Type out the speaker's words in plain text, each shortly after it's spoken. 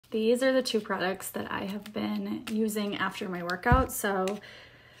These are the two products that I have been using after my workout. So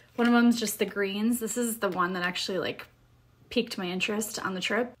one of them is just the greens. This is the one that actually like piqued my interest on the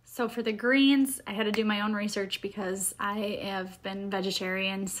trip. So for the greens, I had to do my own research because I have been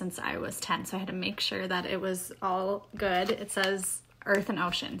vegetarian since I was 10. So I had to make sure that it was all good. It says earth and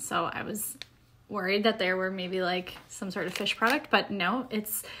ocean. So I was worried that there were maybe like some sort of fish product, but no,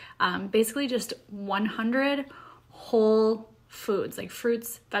 it's basically just 100 whole foods, like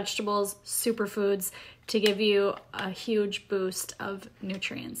fruits, vegetables, superfoods, to give you a huge boost of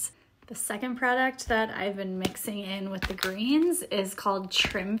nutrients. The second product that I've been mixing in with the greens is called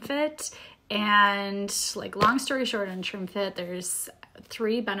Trimfit. And like, long story short, on Trimfit, there's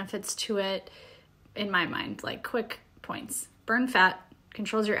 3 benefits to it in my mind, like quick points. Burn fat,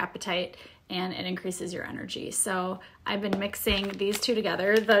 controls your appetite, and it increases your energy. So I've been mixing these two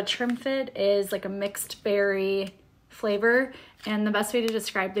together. The Trimfit is like a mixed berry flavor, and the best way to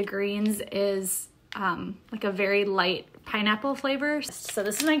describe the greens is like a very light pineapple flavor. So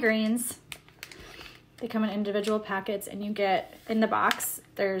this is my greens. They come in individual packets, and you get, in the box,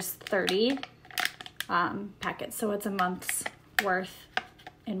 there's 30 packets. So it's a month's worth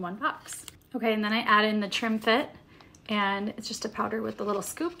in one box. Okay, and then I add in the Trimfit, and it's just a powder with a little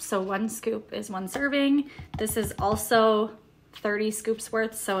scoop. So 1 scoop is 1 serving. This is also 30 scoops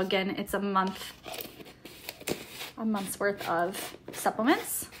worth. So again, it's a month's worth of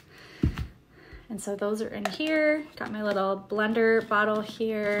supplements. And so those are in here. Got my little blender bottle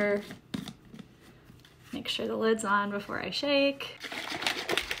here. Make sure the lid's on before I shake.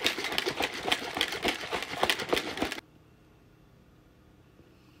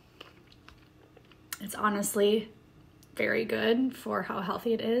 It's honestly very good for how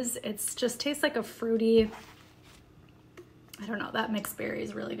healthy it is. It's just tastes like a fruity, I don't know, that mixed berry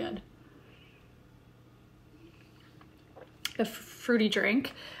is really good. A fruity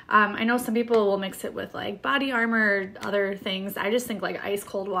drink. I know some people will mix it with like body armor or other things. I just think like ice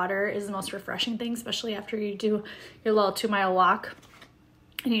cold water is the most refreshing thing, especially after you do your little 2-mile walk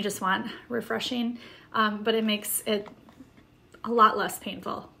and you just want refreshing. But it makes it a lot less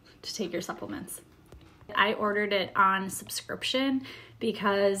painful to take your supplements. I ordered it on subscription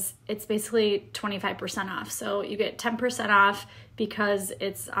because it's basically 25% off. So you get 10% off because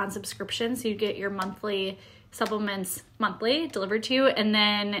it's on subscription. So you get your monthly supplements monthly delivered to you, and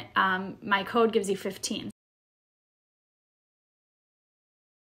then my code gives you 15.